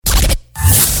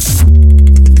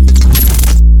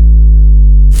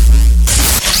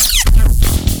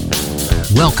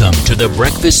Welcome to the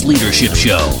Breakfast Leadership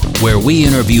Show, where we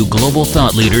interview global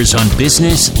thought leaders on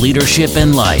business, leadership,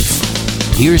 and life.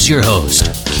 Here's your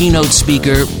host, keynote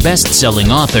speaker,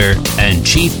 best-selling author, and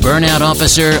chief burnout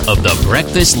officer of the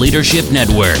Breakfast Leadership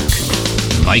Network,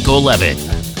 Michael Levitt.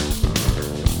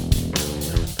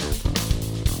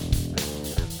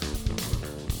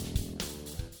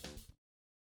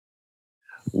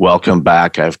 Welcome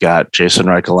back. I've got Jason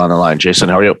Reichel on the line. Jason,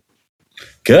 how are you?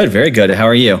 Good, very good. How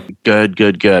are you?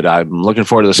 Good. I'm looking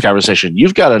forward to this conversation.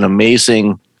 You've got an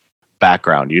amazing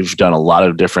background. You've done a lot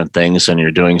of different things and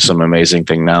you're doing some amazing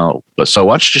thing now. So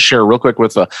why don't you just share real quick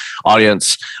with the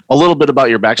audience a little bit about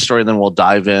your backstory, and then we'll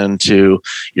dive into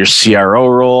your CRO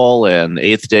role and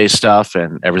Eighth Day stuff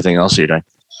and everything else you're doing.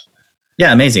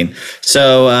 Yeah, amazing.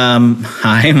 So,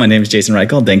 hi, my name is Jason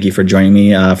Reichel. Thank you for joining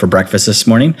me for breakfast this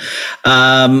morning.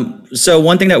 So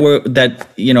one thing that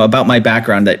about my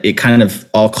background that it kind of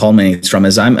all culminates from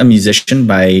is I'm a musician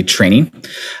by training,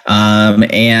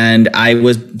 and I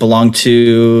belong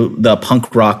to the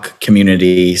punk rock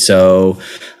community. So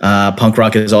punk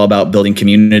rock is all about building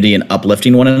community and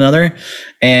uplifting one another.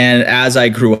 And as I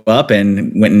grew up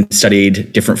and went and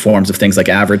studied different forms of things like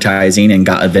advertising and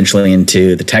got eventually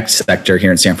into the tech sector here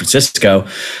in San Francisco,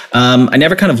 I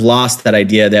never kind of lost that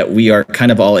idea that we are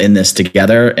kind of all in this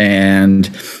together and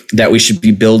that we should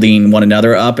be building one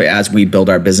another up as we build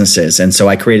our businesses. And so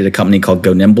I created a company called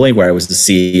Go Nimbly, where I was the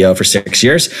CEO for 6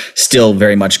 years, still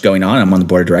very much going on. I'm on the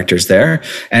board of directors there.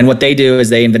 And what they do is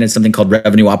they invented something called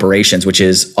revenue operations, which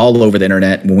is all over the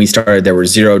internet. When we started, there were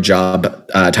 0 job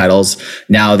titles.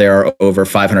 Now there are over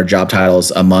 500 job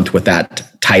titles a month with that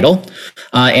title.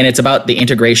 And it's about the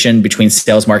integration between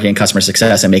sales, marketing, and customer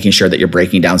success and making sure that you're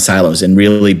breaking down silos and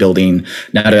really building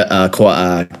not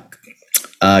a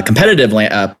competitive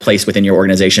place within your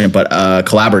organization, but a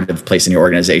collaborative place in your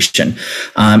organization.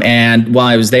 And while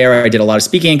I was there, I did a lot of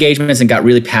speaking engagements and got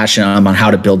really passionate on how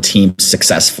to build teams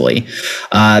successfully.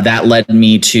 That led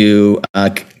me to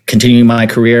continuing my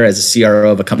career as a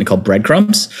CRO of a company called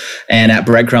Breadcrumbs. And at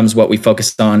Breadcrumbs, what we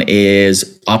focused on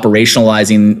is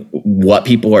operationalizing what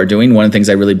people are doing. One of the things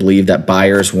I really believe that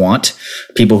buyers want,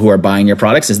 people who are buying your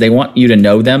products, is they want you to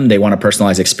know them. They want a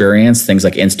personalized experience. Things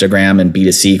like Instagram and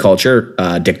B2C culture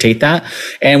dictate that.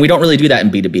 And we don't really do that in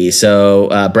B2B. So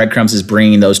Breadcrumbs is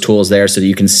bringing those tools there so that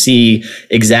you can see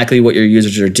exactly what your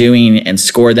users are doing and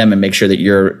score them and make sure that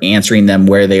you're answering them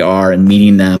where they are and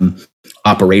meeting them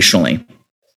operationally.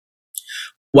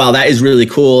 While that is really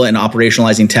cool and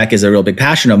operationalizing tech is a real big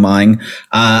passion of mine,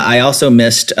 I also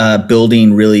missed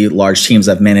building really large teams.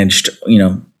 I've managed,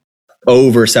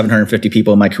 over 750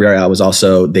 people in my career. I was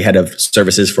also the head of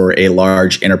services for a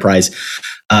large enterprise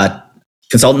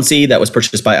consultancy that was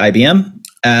purchased by IBM.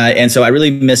 And so I really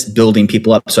missed building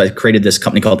people up. So I created this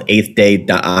company called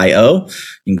eighthday.io.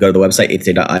 You can go to the website,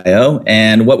 eighthday.io.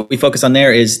 And what we focus on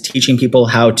there is teaching people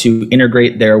how to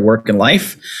integrate their work and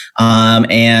life,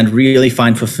 and really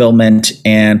find fulfillment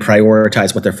and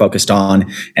prioritize what they're focused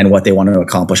on and what they want to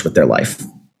accomplish with their life.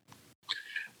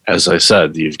 As I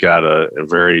said, you've got a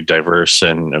very diverse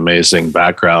and amazing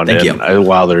background. Thank you.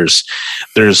 While there's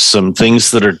some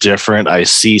things that are different, I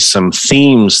see some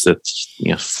themes that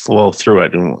flow through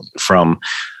it, and from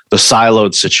the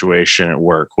siloed situation at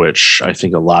work, which I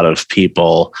think a lot of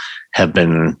people have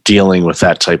been dealing with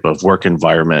that type of work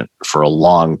environment for a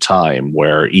long time,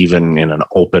 where even in an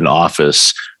open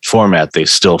office format, they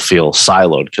still feel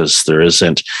siloed because there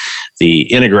isn't the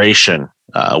integration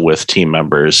with team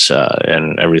members,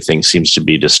 and everything seems to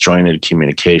be disjointed.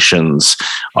 Communications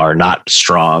are not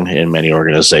strong in many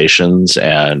organizations,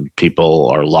 and people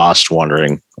are lost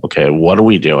wondering, okay, what are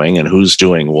we doing and who's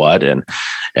doing what? And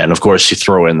of course, you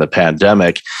throw in the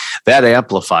pandemic, that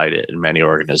amplified it in many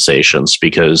organizations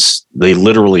because they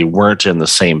literally weren't in the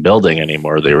same building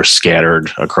anymore. They were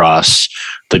scattered across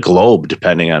the globe,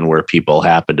 depending on where people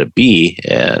happen to be,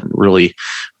 and really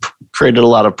created a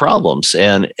lot of problems.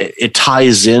 And it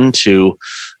ties into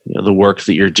the work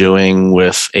that you're doing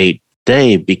with 8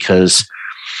 Day, because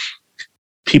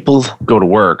people go to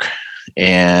work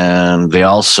and they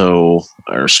also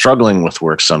are struggling with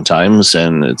work sometimes,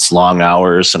 and it's long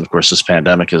hours. And of course, this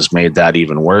pandemic has made that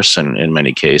even worse in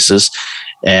many cases.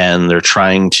 And they're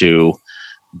trying to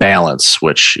balance,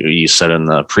 which you said in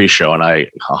the pre-show, and I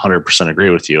 100% agree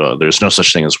with you. There's no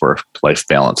such thing as work-life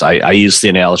balance. I use the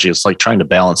analogy, it's like trying to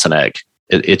balance an egg.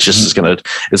 It just is going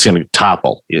to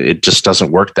topple. It just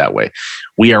doesn't work that way.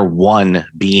 We are one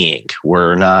being.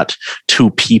 We're not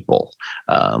two people.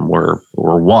 We're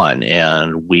one,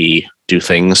 and we do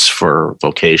things for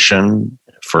vocation,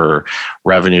 for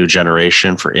revenue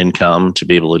generation, for income, to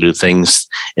be able to do things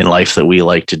in life that we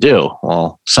like to do.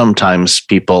 Well, sometimes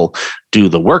people do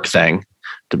the work thing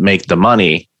to make the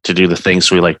money to do the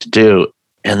things we like to do,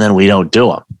 and then we don't do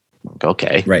them.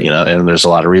 Okay, right. And there's a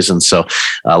lot of reasons. So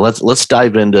let's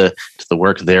dive into the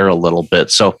work there a little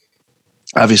bit. So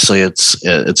obviously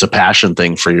it's a passion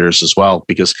thing for yours as well,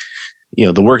 because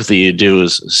the work that you do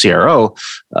as CRO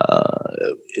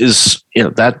is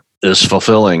that is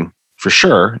fulfilling for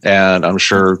sure, and I'm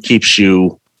sure keeps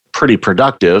you pretty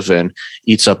productive and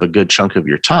eats up a good chunk of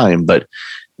your time. But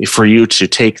for you to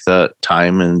take the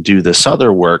time and do this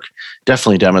other work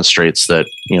definitely demonstrates that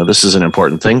this is an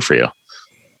important thing for you.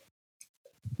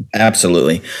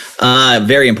 Absolutely.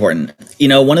 Very important.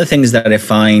 One of the things that I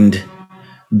find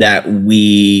that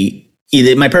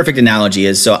my perfect analogy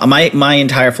is, so my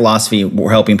entire philosophy,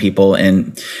 we're helping people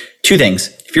in two things.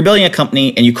 If you're building a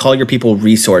company and you call your people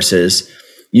resources,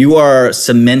 you are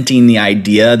cementing the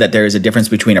idea that there is a difference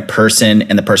between a person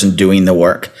and the person doing the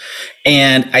work.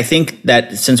 And I think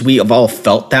that since we have all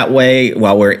felt that way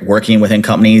while we're working within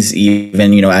companies,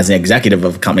 even, as an executive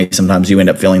of a company, sometimes you end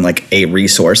up feeling like a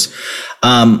resource.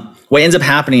 What ends up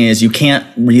happening is you can't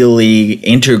really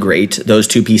integrate those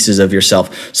two pieces of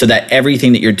yourself so that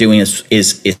everything that you're doing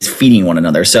is feeding one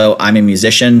another. So I'm a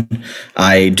musician,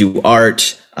 I do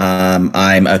art,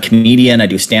 I'm a comedian, I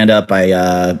do stand-up,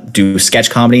 I do sketch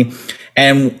comedy.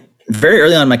 And very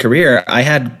early on in my career, I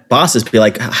had bosses be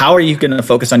like, how are you going to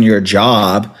focus on your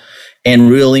job and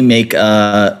really make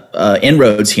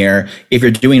inroads here if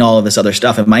you're doing all of this other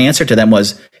stuff? And my answer to them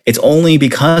was, it's only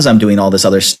because I'm doing all this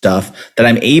other stuff that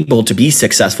I'm able to be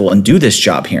successful and do this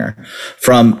job here.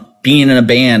 From being in a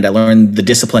band, I learned the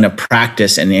discipline of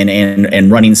practice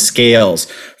and running scales.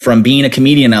 From being a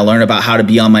comedian, I learned about how to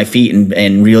be on my feet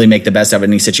and really make the best of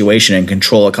any situation and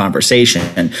control a conversation.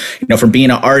 And from being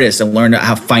an artist, I learned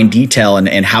how to find detail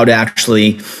and how to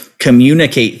actually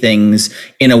communicate things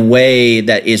in a way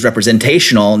that is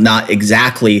representational, not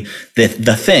exactly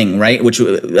the thing, right? Which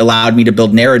allowed me to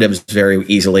build narratives very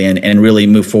easily and really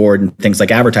move forward in things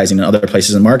like advertising and other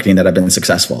places in marketing that have been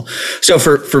successful. So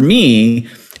for me,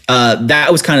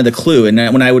 that was kind of the clue. And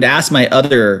when I would ask my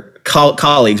other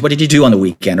colleagues, what did you do on the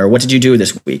weekend? Or what did you do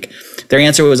this week? Their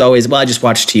answer was always, well, I just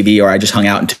watched TV, or I just hung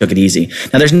out and took it easy.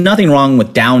 Now, there's nothing wrong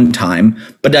with downtime,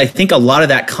 but I think a lot of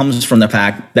that comes from the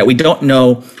fact that we don't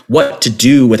know what to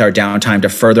do with our downtime to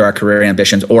further our career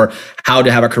ambitions, or how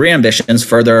to have our career ambitions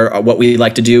further what we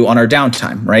like to do on our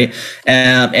downtime, right?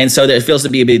 And so it feels to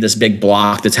be this big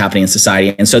block that's happening in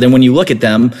society. And so then when you look at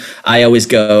them, I always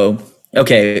go,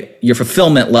 okay, your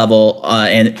fulfillment level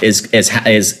and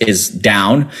is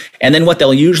down. And then what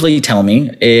they'll usually tell me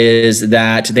is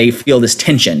that they feel this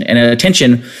tension. And a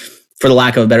tension, for the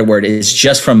lack of a better word, is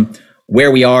just from where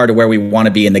we are to where we want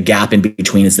to be, and the gap in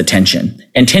between is the tension.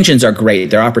 And tensions are great.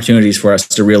 They're opportunities for us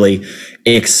to really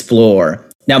explore.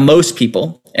 Now, most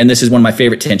people, and this is one of my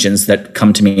favorite tensions that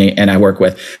come to me and I work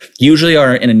with, usually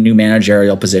are in a new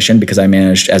managerial position, because I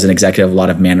managed as an executive a lot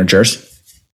of managers.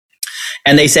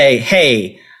 And they say,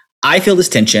 hey, I feel this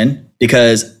tension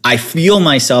because I feel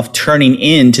myself turning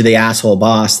into the asshole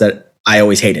boss that I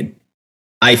always hated.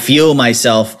 I feel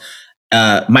myself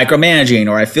micromanaging,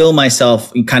 or I feel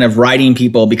myself kind of riding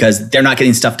people because they're not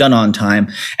getting stuff done on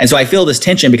time. And so I feel this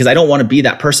tension because I don't want to be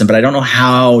that person, but I don't know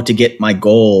how to get my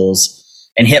goals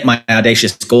and hit my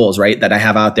audacious goals, right, that I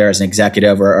have out there as an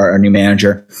executive or a new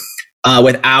manager,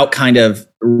 without kind of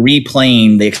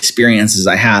replaying the experiences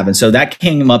I have. And so that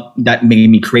made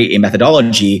me create a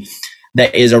methodology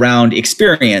that is around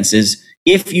experiences.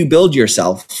 If you build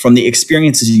yourself from the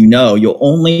experiences you'll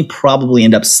only probably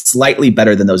end up slightly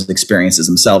better than those experiences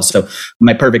themselves. So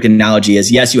my perfect analogy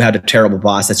is, yes, you had a terrible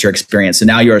boss. That's your experience. So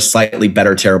now you're a slightly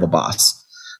better terrible boss.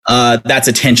 That's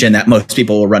a tension that most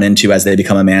people will run into as they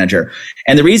become a manager.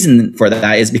 And the reason for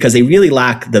that is because they really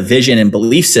lack the vision and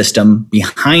belief system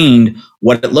behind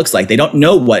what it looks like. They don't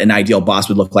know what an ideal boss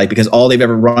would look like, because all they've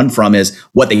ever run from is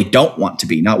what they don't want to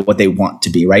be, not what they want to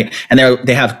be, right? And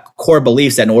they have core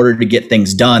beliefs that in order to get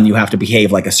things done, you have to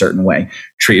behave like a certain way,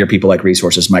 treat your people like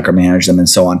resources, micromanage them, and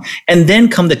so on. And then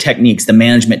come the techniques, the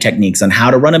management techniques on how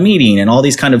to run a meeting and all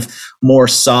these kind of more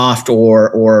soft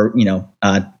or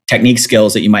technique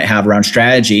skills that you might have around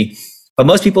strategy. But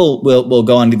most people will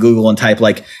go onto Google and type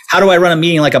like, how do I run a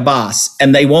meeting like a boss?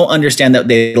 And they won't understand that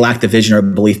they lack the vision or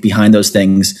belief behind those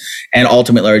things, and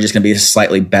ultimately are just going to be a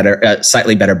slightly better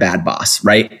bad boss,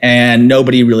 right? And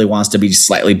nobody really wants to be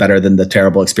slightly better than the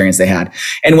terrible experience they had.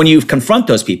 And when you confront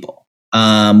those people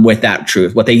with that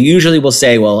truth. What they usually will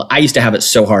say, well, I used to have it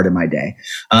so hard in my day.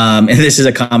 And this is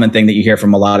a common thing that you hear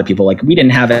from a lot of people, like, we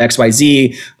didn't have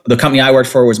XYZ. The company I worked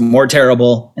for was more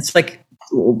terrible. It's like,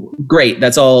 great,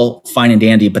 that's all fine and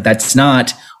dandy, but that's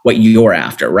not what you're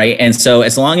after, right? And so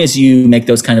as long as you make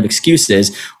those kind of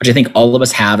excuses, which I think all of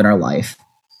us have in our life,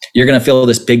 you're going to feel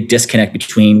this big disconnect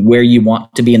between where you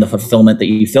want to be and the fulfillment that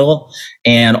you feel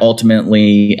and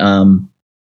ultimately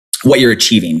what you're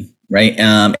achieving, right?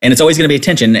 And it's always going to be a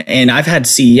tension. And I've had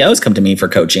CEOs come to me for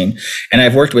coaching, and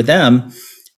I've worked with them,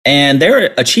 and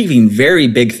they're achieving very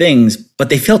big things, but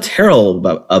they feel terrible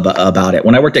about it.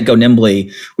 When I worked at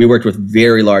GoNimbly, we worked with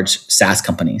very large SaaS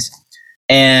companies.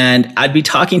 And I'd be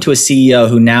talking to a CEO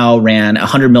who now ran a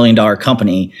 $100 million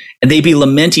company, and they'd be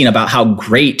lamenting about how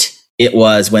great it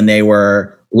was when they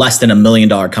were less than $1 million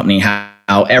company,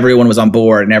 how everyone was on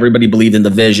board and everybody believed in the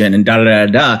vision and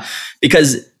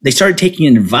because they started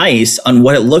taking advice on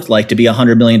what it looked like to be a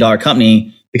 $100 million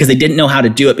company, because they didn't know how to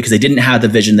do it, because they didn't have the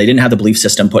vision, they didn't have the belief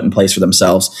system put in place for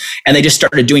themselves. And they just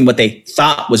started doing what they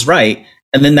thought was right.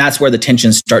 And then that's where the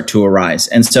tensions start to arise.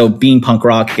 And so being punk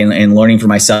rock and learning for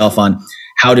myself on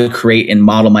how to create and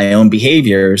model my own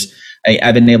behaviors,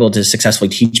 I've been able to successfully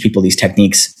teach people these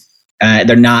techniques.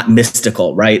 They're not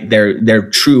mystical, right? They're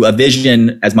true. A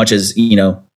vision, as much as,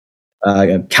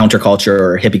 counterculture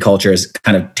or hippie culture has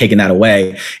kind of taken that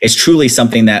away, it's truly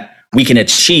something that we can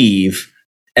achieve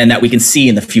and that we can see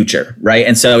in the future, right?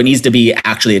 And so it needs to be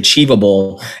actually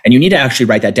achievable, and you need to actually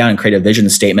write that down and create a vision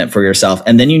statement for yourself.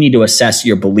 And then you need to assess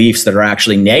your beliefs that are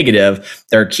actually negative,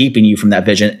 that are keeping you from that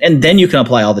vision. And then you can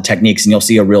apply all the techniques and you'll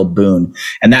see a real boon.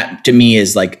 And that to me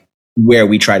is like where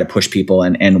we try to push people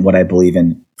and what I believe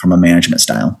in from a management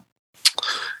style.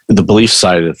 The belief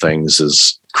side of things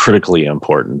is critically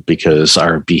important, because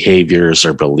our behaviors,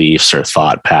 our beliefs, our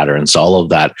thought patterns, all of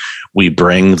that, we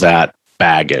bring that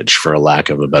baggage, for a lack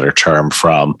of a better term,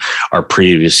 from our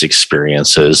previous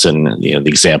experiences. And the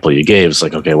example you gave is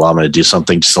like, okay, well, I'm going to do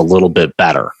something just a little bit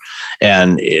better.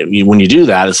 And when you do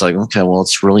that, it's like, okay, well,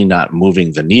 it's really not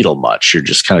moving the needle much. You're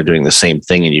just kind of doing the same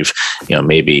thing, and you've,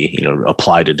 maybe,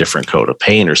 applied a different coat of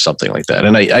paint or something like that.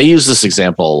 And I use this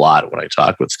example a lot when I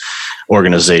talk with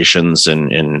organizations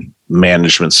and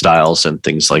management styles and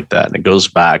things like that. And it goes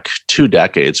back 2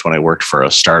 decades when I worked for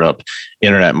a startup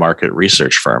internet market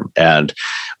research firm. And it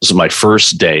was my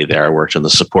first day there. I worked in the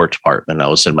support department. I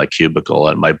was in my cubicle,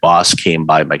 and my boss came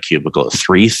by my cubicle at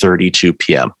 3:32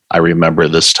 p.m. I remember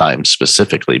this time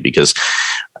specifically because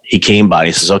he came by and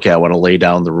he says, okay, I want to lay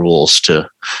down the rules to,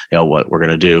 what we're going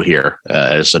to do here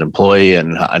as an employee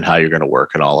and how you're going to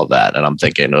work and all of that. And I'm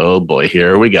thinking, oh boy,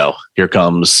 here we go. Here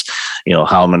comes,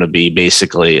 how I'm going to be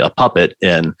basically a puppet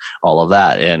and all of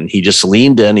that. And he just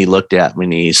leaned in, he looked at me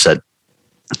and he said,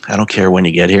 I don't care when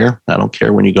you get here. I don't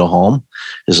care when you go home.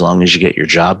 As long as you get your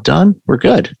job done, we're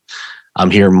good. I'm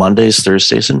here Mondays,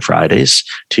 Thursdays, and Fridays.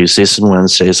 Tuesdays and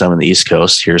Wednesdays, I'm on the East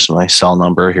Coast. Here's my cell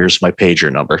number. Here's my pager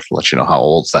number to let you know how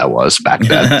old that was back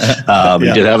then.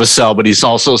 He did have a cell, but he's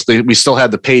also, we still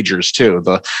had the pagers too,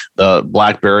 the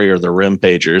BlackBerry or the RIM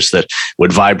pagers that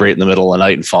would vibrate in the middle of the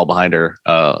night and fall behind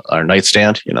our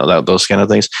nightstand, those kind of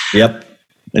things. Yep.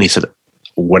 And he said,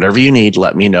 whatever you need,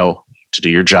 let me know to do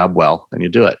your job well, and you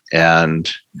do it. And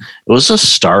it was a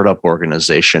startup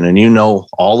organization, and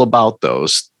all about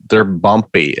those. They're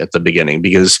bumpy at the beginning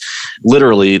because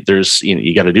literally there's,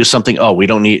 you got to do something. Oh, we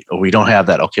don't have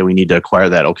that. Okay, we need to acquire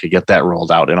that. Okay, get that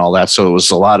rolled out and all that. So it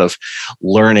was a lot of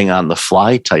learning on the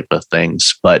fly type of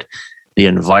things. But the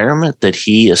environment that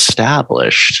he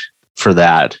established for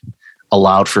that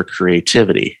allowed for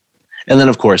creativity. And then,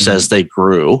 of course, as they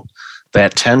grew,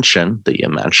 that tension that you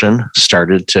mentioned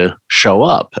started to show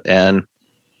up. And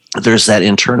there's that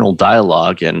internal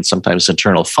dialogue and sometimes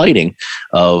internal fighting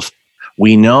of,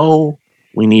 we know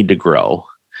we need to grow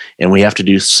and we have to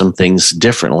do some things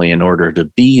differently in order to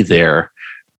be there.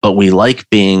 But we like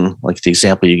being, like the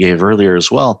example you gave earlier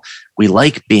as well, we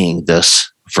like being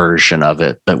this version of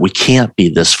it, but we can't be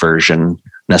this version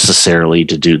necessarily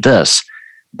to do this.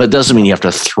 But it doesn't mean you have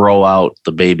to throw out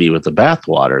the baby with the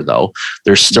bathwater, though.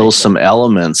 There's still some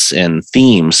elements and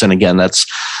themes. And again, that's,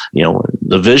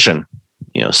 the vision,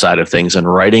 side of things,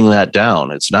 and writing that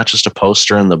down. It's not just a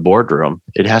poster in the boardroom.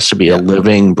 It has to be a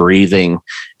living, breathing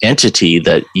entity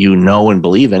that and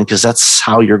believe in, because that's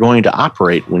how you're going to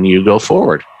operate when you go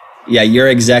forward. Yeah, your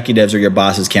executives or your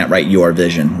bosses can't write your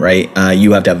vision, right?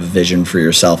 You have to have a vision for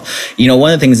yourself.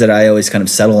 One of the things that I always kind of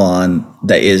settle on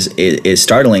that is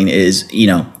startling is,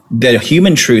 the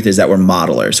human truth is that we're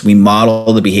modelers. We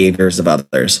model the behaviors of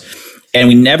others. And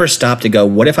we never stop to go,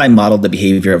 what if I modeled the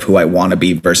behavior of who I want to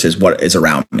be versus what is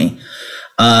around me?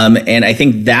 And I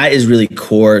think that is really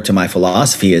core to my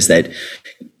philosophy, is that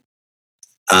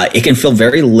it can feel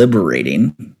very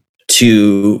liberating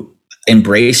to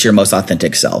embrace your most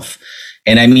authentic self.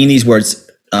 And I mean these words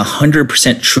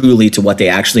 100% truly to what they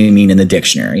actually mean in the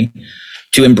dictionary,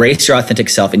 to embrace your authentic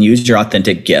self and use your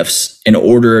authentic gifts in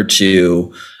order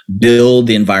to build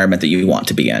the environment that you want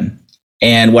to be in.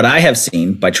 And what I have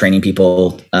seen by training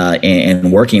people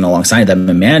and working alongside them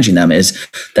and managing them is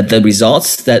that the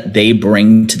results that they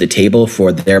bring to the table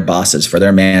for their bosses, for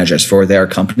their managers, for their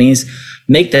companies,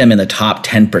 make them in the top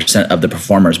 10% of the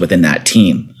performers within that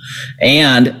team.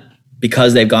 And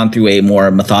because they've gone through a more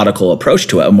methodical approach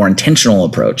to it, a more intentional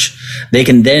approach, they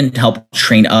can then help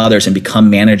train others and become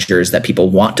managers that people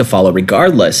want to follow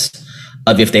regardless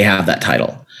of if they have that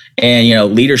title.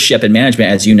 And, leadership and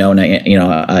management, as you know, and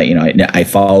I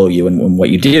follow you in what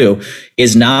you do,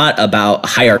 is not about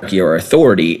hierarchy or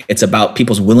authority. It's about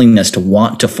people's willingness to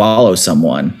want to follow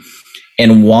someone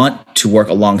and want to work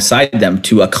alongside them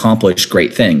to accomplish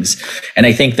great things. And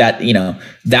I think that,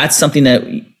 that's something that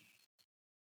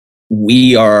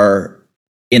we are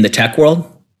in the tech world.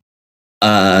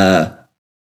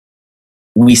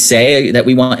 We say that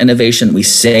we want innovation. We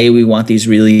say we want these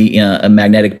really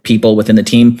magnetic people within the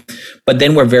team, but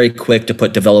then we're very quick to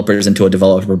put developers into a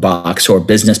developer box or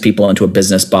business people into a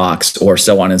business box or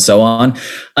so on and so on,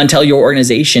 until your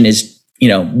organization is,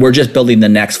 we're just building the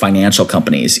next financial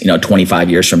companies, 25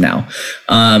 years from now.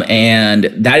 And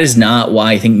that is not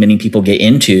why I think many people get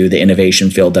into the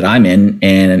innovation field that I'm in.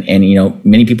 And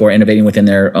many people are innovating within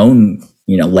their own,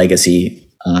 legacy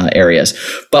areas.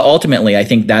 But ultimately, I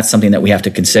think that's something that we have to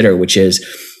consider, which is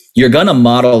you're going to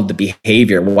model the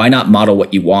behavior. Why not model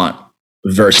what you want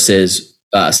versus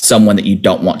someone that you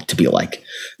don't want to be like?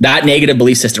 That negative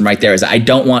belief system right there is, I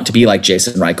don't want to be like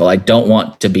Jason Reichel. I don't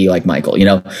want to be like Michael.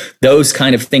 Those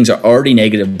kind of things are already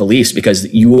negative beliefs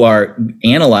because you are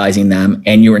analyzing them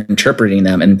and you're interpreting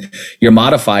them, and your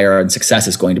modifier on success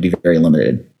is going to be very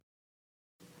limited.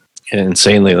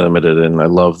 Insanely limited. And I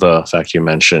love the fact you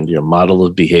mentioned, model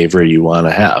of behavior you want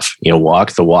to have,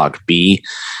 walk the walk, be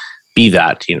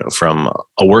that, from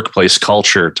a workplace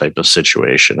culture type of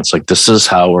situation. It's like, this is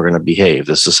how we're going to behave.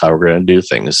 This is how we're going to do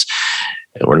things.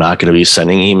 We're not going to be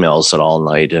sending emails at all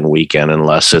night and weekend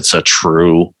unless it's a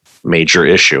true major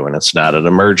issue and it's not an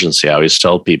emergency. I always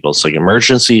tell people, it's like,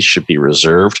 emergencies should be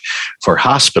reserved for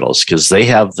hospitals because they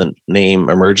have the name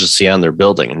emergency on their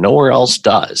building and nowhere else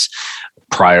does.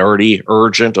 Priority,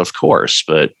 urgent, of course,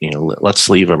 but let's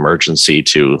leave emergency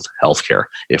to healthcare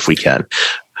if we can.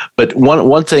 But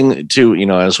one thing too,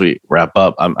 as we wrap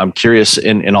up, I'm curious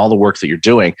in all the work that you're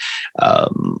doing,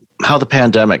 how the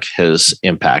pandemic has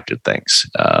impacted things.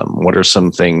 What are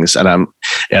some things? And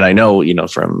I know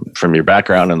from your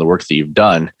background and the work that you've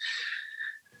done,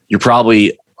 you're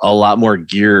probably a lot more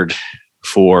geared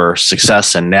for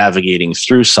success and navigating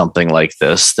through something like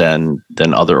this than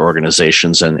other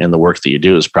organizations, and the work that you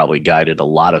do has probably guided a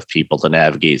lot of people to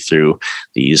navigate through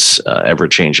these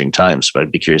ever-changing times. But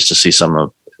I'd be curious to see some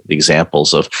of the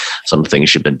examples of some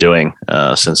things you've been doing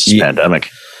since this pandemic.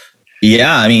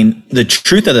 Yeah, I mean, the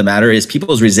truth of the matter is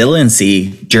people's resiliency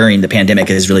during the pandemic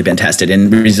has really been tested,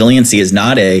 and resiliency is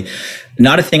not a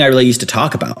thing I really used to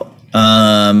talk about.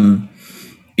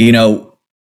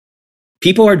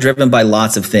 People are driven by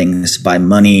lots of things, by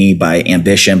money, by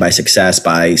ambition, by success,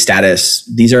 by status.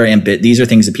 These are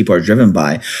things that people are driven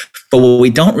by. But what we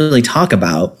don't really talk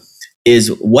about is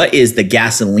what is the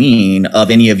gasoline of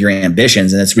any of your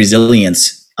ambitions, and it's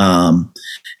resilience.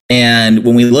 And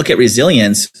when we look at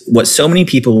resilience, what so many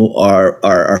people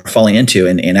are falling into,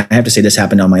 and I have to say this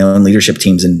happened on my own leadership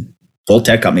teams and full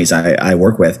tech companies I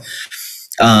work with,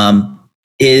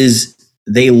 is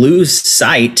they lose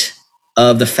sight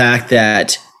of the fact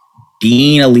that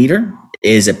being a leader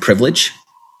is a privilege.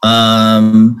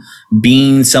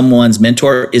 Being someone's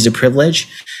mentor is a privilege,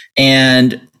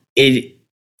 and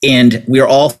we're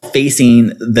all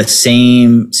facing the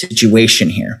same situation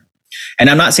here. And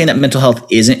I'm not saying that mental health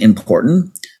isn't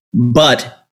important,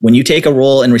 but when you take a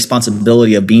role and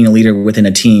responsibility of being a leader within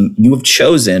a team, you have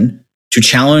chosen to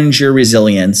challenge your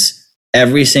resilience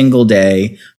every single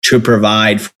day to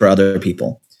provide for other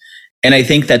people. And I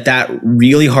think that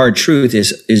really hard truth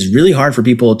is really hard for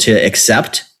people to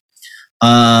accept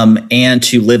and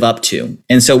to live up to.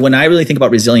 And so when I really think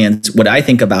about resilience, what I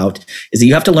think about is that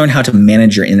you have to learn how to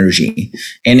manage your energy.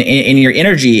 And your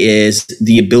energy is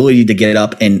the ability to get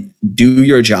up and do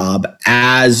your job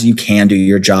as you can do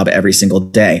your job every single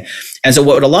day. And so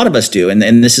what a lot of us do, and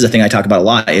this is a thing I talk about a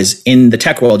lot, is in the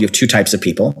tech world, you have two types of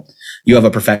people. You have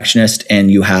a perfectionist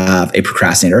and you have a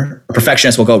procrastinator. A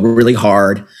perfectionist will go really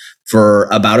hard for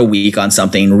about a week on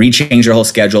something, rechange your whole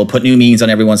schedule, put new meetings on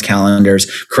everyone's calendars,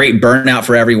 create burnout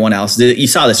for everyone else. You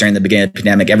saw this during the beginning of the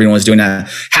pandemic. Everyone was doing a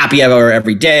happy hour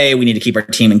every day. We need to keep our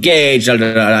team engaged.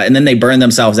 And then they burned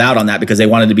themselves out on that because they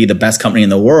wanted to be the best company in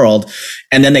the world.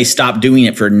 And then they stopped doing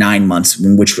it for 9 months,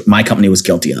 which my company was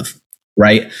guilty of,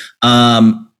 right?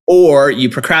 Or you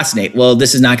procrastinate. Well,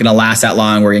 this is not going to last that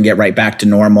long. We're going to get right back to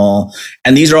normal.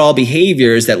 And these are all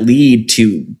behaviors that lead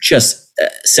to just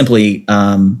simply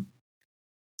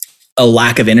a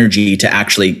lack of energy to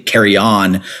actually carry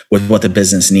on with what the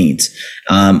business needs.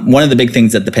 One of the big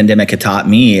things that the pandemic had taught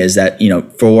me is that,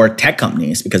 for tech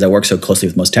companies, because I work so closely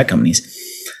with most tech companies,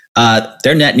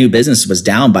 their net new business was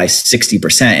down by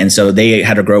 60%. And so they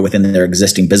had to grow within their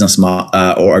existing business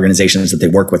or organizations that they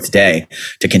work with today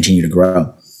to continue to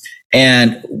grow.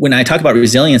 And when I talk about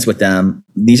resilience with them,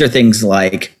 these are things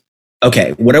like,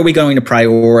 okay, what are we going to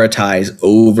prioritize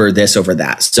over this, over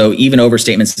that? So even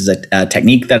overstatements is a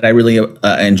technique that I really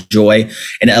enjoy,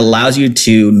 and it allows you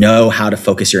to know how to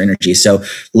focus your energy. So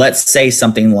let's say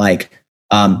something like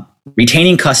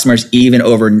retaining customers even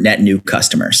over net new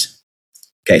customers.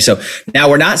 Okay, so now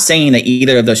we're not saying that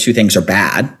either of those two things are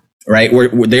bad, right?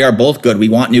 They are both good. We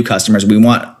want new customers. We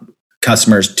want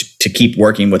customers to keep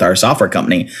working with our software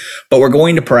company, but we're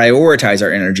going to prioritize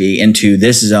our energy into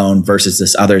this zone versus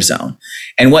this other zone.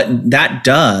 And what that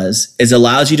does is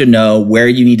allows you to know where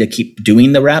you need to keep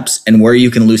doing the reps and where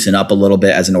you can loosen up a little bit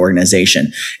as an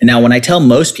organization. And now when I tell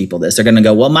most people this, they're going to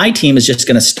go, well, my team is just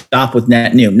going to stop with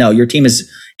net new. No, your team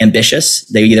is ambitious.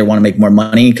 They either want to make more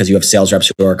money because you have sales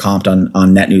reps who are comped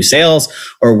on net new sales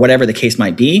or whatever the case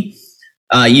might be.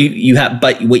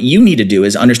 But what you need to do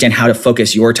is understand how to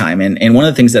focus your time. And one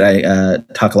of the things that I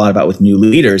talk a lot about with new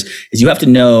leaders is you have to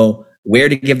know where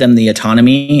to give them the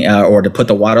autonomy or to put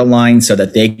the water line so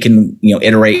that they can,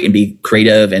 iterate and be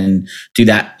creative and do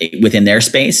that within their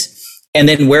space. And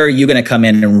then where are you going to come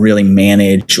in and really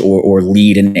manage or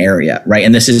lead an area, right?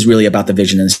 And this is really about the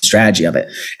vision and strategy of it.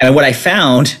 And what I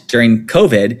found during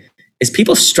COVID is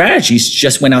people's strategies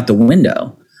just went out the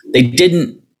window.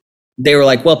 They were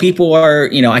like, well, people are,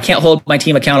 I can't hold my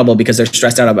team accountable because they're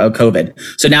stressed out about COVID.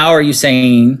 So now are you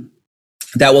saying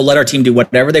that we'll let our team do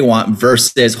whatever they want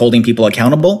versus holding people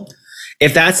accountable?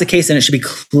 If that's the case, then it should be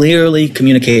clearly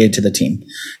communicated to the team.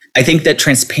 I think that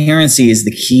transparency is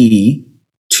the key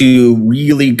to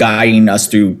really guiding us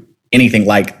through anything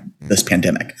like this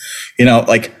pandemic.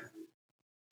 The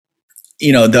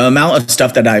amount of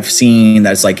stuff that I've seen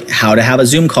that's like how to have a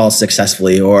Zoom call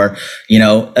successfully, or,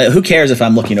 who cares if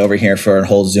I'm looking over here for a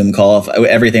whole Zoom call if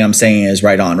everything I'm saying is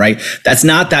right on, right? That's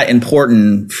not that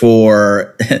important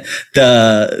for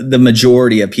the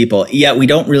majority of people. Yet we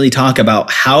don't really talk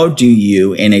about how do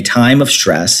you, in a time of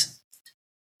stress,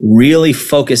 really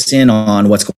focus in on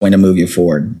what's going to move you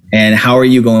forward, and how are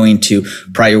you going to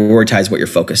prioritize what you're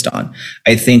focused on.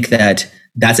 I think that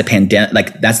that's a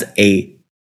pandemic,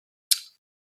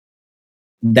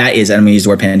 that is, I'm going to use the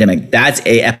word pandemic. That's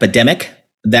a epidemic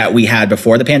that we had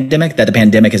before the pandemic, that the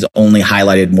pandemic has only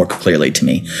highlighted more clearly to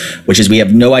me, which is we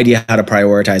have no idea how to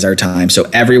prioritize our time. So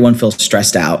everyone feels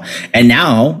stressed out. And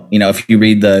now, if you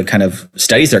read the kind of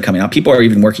studies that are coming out, people are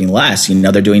even working less.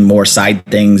 They're doing more side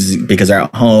things because they're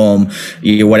at home,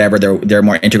 whatever. They're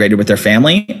more integrated with their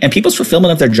family, and people's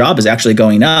fulfillment of their job is actually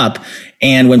going up.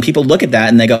 And when people look at that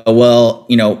and they go, well,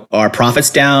 are profits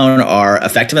down? Are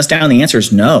effectiveness down? The answer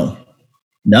is no.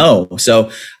 No. So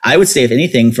I would say, if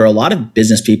anything, for a lot of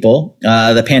business people,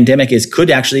 the pandemic could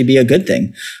actually be a good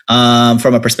thing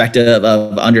from a perspective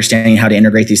of understanding how to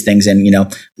integrate these things, and,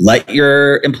 let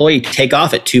your employee take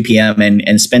off at 2 p.m.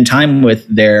 and spend time with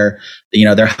their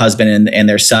husband and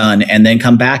their son, and then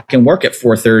come back and work at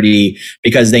 4:30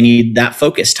 because they need that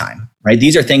focus time, right?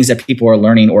 These are things that people are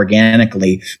learning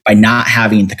organically by not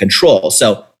having the control.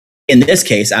 So in this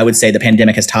case, I would say the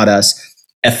pandemic has taught us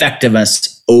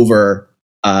effectiveness over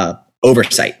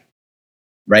oversight,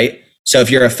 right? So if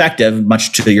you're effective,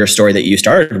 much to your story that you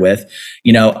started with,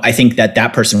 I think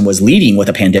that person was leading with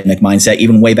a pandemic mindset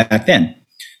even way back then,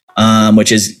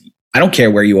 which is, I don't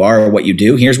care where you are or what you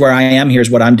do. Here's where I am.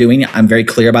 Here's what I'm doing. I'm very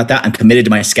clear about that. I'm committed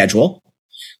to my schedule.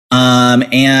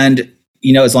 And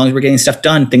as long as we're getting stuff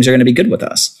done, things are going to be good with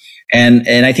us.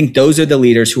 And I think those are the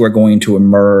leaders who are going to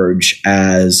emerge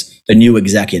as the new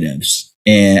executives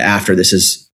after this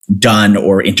is done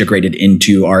or integrated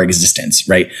into our existence,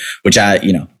 right? Which I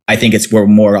think we're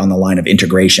more on the line of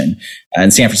integration. In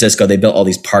San Francisco, they built all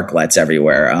these parklets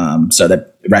everywhere, so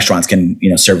that restaurants can,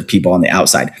 serve people on the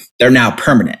outside. They're now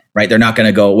permanent, right? They're not going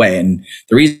to go away. And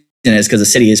the reason is because the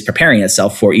city is preparing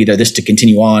itself for either this to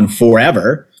continue on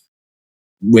forever,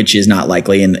 which is not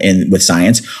likely with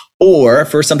science, or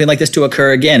for something like this to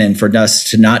occur again and for us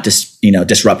to not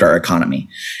disrupt our economy.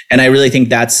 And I really think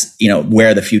that's,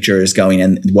 where the future is going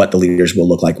and what the leaders will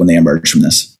look like when they emerge from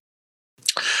this.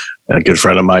 A good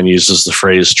friend of mine uses the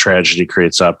phrase tragedy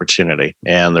creates opportunity.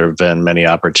 And there have been many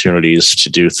opportunities to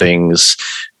do things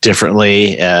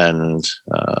differently and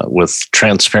with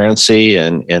transparency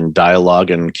and dialogue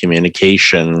and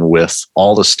communication with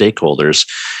all the stakeholders,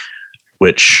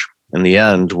 which in the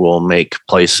end will make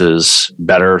places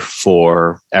better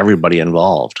for everybody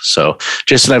involved. So,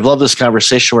 Jason, I've loved this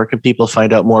conversation. Where can people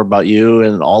find out more about you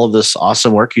and all of this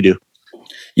awesome work you do?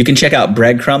 You can check out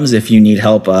Breadcrumbs if you need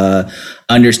help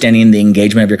understanding the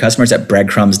engagement of your customers at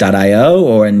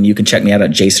breadcrumbs.io, and you can check me out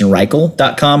at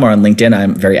jasonreichel.com or on LinkedIn.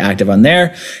 I'm very active on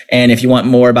there. And if you want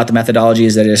more about the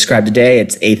methodologies that I described today,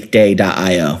 it's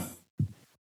eighthday.io.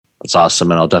 That's awesome.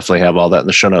 And I'll definitely have all that in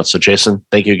the show notes. So Jason,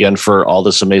 thank you again for all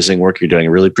this amazing work you're doing. I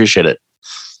really appreciate it.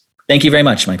 Thank you very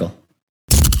much, Michael.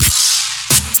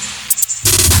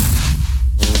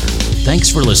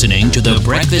 Thanks for listening to the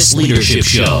Breakfast Leadership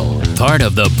Show, part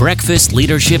of the Breakfast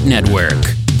Leadership Network.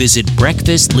 Visit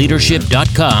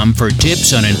breakfastleadership.com for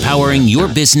tips on empowering your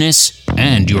business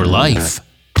and your life.